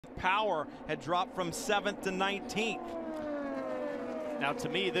Power had dropped from 7th to 19th. Now, to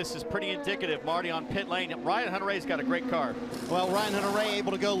me, this is pretty indicative, Marty, on pit lane. Ryan Hunter-Reay's got a great car. Well, Ryan Hunter-Reay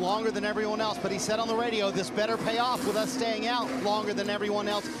able to go longer than everyone else, but he said on the radio, this better pay off with us staying out longer than everyone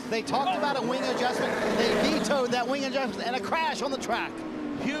else. They talked about a wing adjustment. They vetoed that wing adjustment and a crash on the track.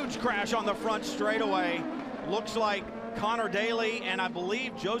 Huge crash on the front straightaway. Looks like Connor Daly and I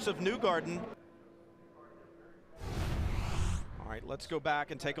believe Josef Newgarden. All right, let's go back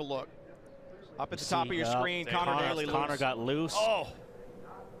and take a look. Up at the top of your screen, Connor Daly loose. Connor got loose. Oh!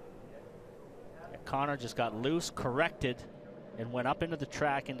 Connor just got loose, corrected, and went up into the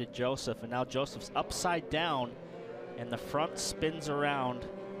track into Josef, and now Joseph's upside down, and the front spins around,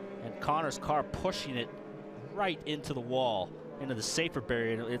 and Connor's car pushing it right into the wall, into the safer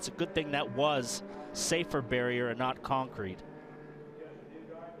barrier. It's a good thing that was safer barrier and not concrete.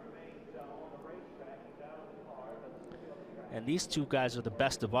 And these two guys are the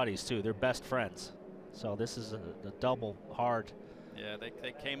best of buddies too. They're best friends. So this is a double hard. Yeah,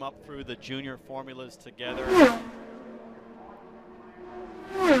 they came up through the junior formulas together.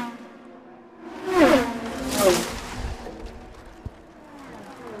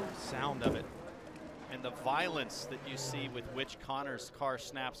 Sound of it. And the violence that you see with which Connor's car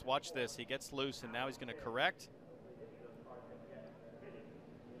snaps. Watch this. He gets loose and now he's going to correct.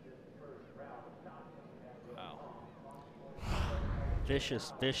 Wow.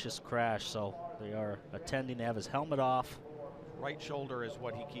 Vicious crash. So they are attending to have his helmet off. Right shoulder is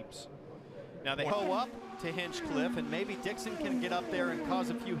what he keeps. Now they go up to Hinchcliffe, and maybe Dixon can get up there and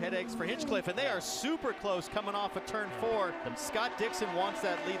cause a few headaches for Hinchcliffe, and they are super close coming off of turn 4. Scott Dixon wants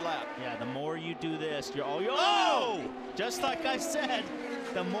that lead lap. Yeah, the more you do this, you're oh! Just like I said,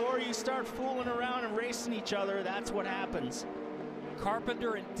 the more you start fooling around and racing each other, that's what happens.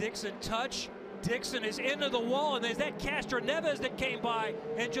 Carpenter and Dixon touch. Dixon is into the wall, and there's that Castroneves that came by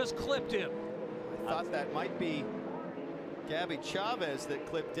and just clipped him. I thought that might be Gabby Chavez that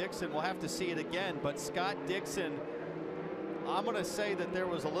clipped Dixon. We'll have to see it again, but Scott Dixon, I'm going to say that there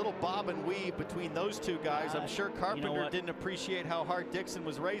was a little bob and weave between those two guys. I'm sure Carpenter didn't appreciate how hard Dixon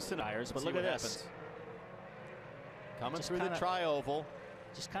was racing. But look at this. Coming through the tri-oval.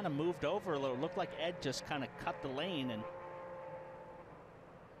 Just kind of moved over a little. Looked like Ed just kind of cut the lane. And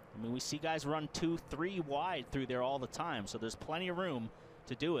I mean, we see guys run 2, 3 wide through there all the time, so there's plenty of room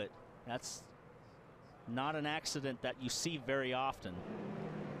to do it. That's not an accident that you see very often.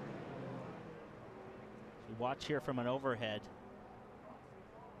 You watch here from an overhead.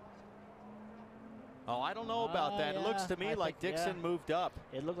 Oh, I don't know about that. It looks to me like Dixon moved up.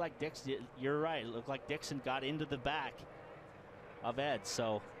 It looked like Dixon. You're right. It looked like Dixon got into the back of Ed.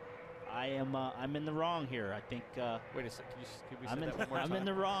 So I'm in the wrong here. I think. Wait a second. Can we say that one more time? I'm in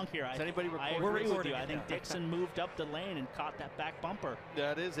the wrong here. Does anybody I record? agree with you. I think Dixon moved up the lane and caught that back bumper.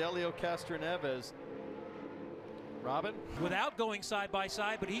 That is Helio Castroneves. Robin? Without going side by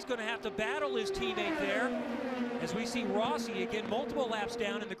side, but he's going to have to battle his teammate there. As we see Rossi again, multiple laps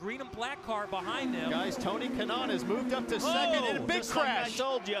down in the green and black car behind them. Guys, Tony Kanaan has moved up to second in a big crash. I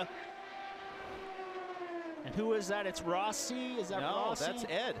told you. And who is that? It's Rossi? Is that Rossi? No, that's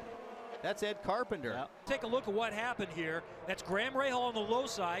Ed. That's Ed Carpenter. Yep. Take a look at what happened here. That's Graham Rahal on the low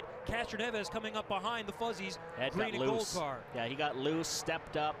side. Castroneves coming up behind the Fuzzies green and gold car. Yeah, he got loose,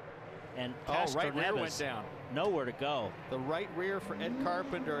 stepped up, and right rear went down. Nowhere to go. The right rear for Ed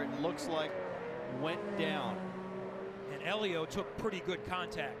Carpenter, it looks like, went down. And Helio took pretty good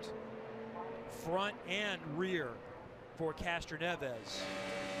contact. Front and rear for Castroneves.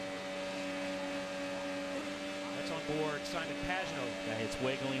 That's on board Simon Pagano. Yeah, it's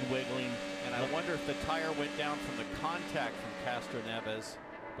wiggling. And I wonder if the tire went down from the contact from Castroneves.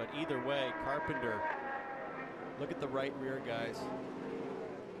 But either way, Carpenter, look at the right rear, guys.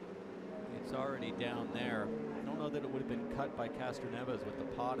 It's already down there. I don't know that it would have been cut by Castroneves with the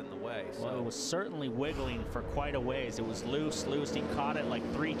pod in the way. So. Well, it was certainly wiggling for quite a ways. It was loose. He caught it like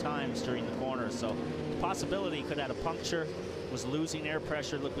 3 times during the corner. So possibility he could have had a puncture, was losing air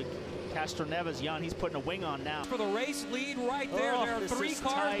pressure. Look like Castroneves, Jan, he's putting a wing on now. For the race lead right there. There are 3 cars,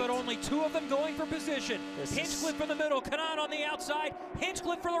 tight. But only 2 of them going for position. Hinchcliffe in the middle, Kanaan on the outside.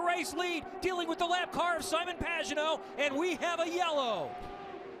 Hinchcliffe for the race lead, dealing with the lap car of Simon Pagano, and we have a yellow.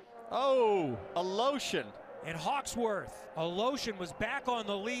 Oh, a lotion. And Hawksworth, Aloshin was back on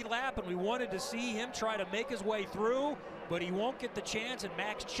the lead lap, and we wanted to see him try to make his way through, but he won't get the chance, and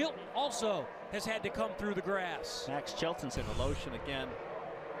Max Chilton also has had to come through the grass. Max Chilton's in Aloshin again.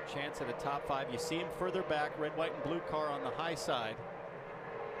 Chance at a top 5. You see him further back, red, white, and blue car on the high side.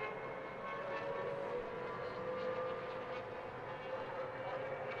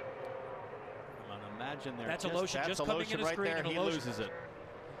 I'm gonna imagine there. That's Aloshin just coming in a right screen. there. He loses it.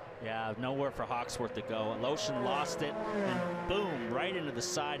 Yeah, nowhere for Hawksworth to go. Lotion lost it, and boom, right into the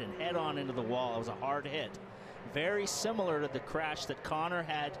side and head on into the wall. It was a hard hit. Very similar to the crash that Connor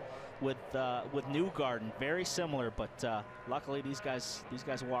had with Newgarden. Very similar, but luckily these guys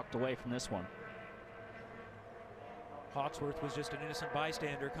walked away from this one. Hawksworth was just an innocent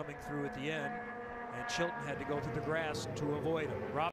bystander coming through at the end, and Chilton had to go through the grass to avoid him.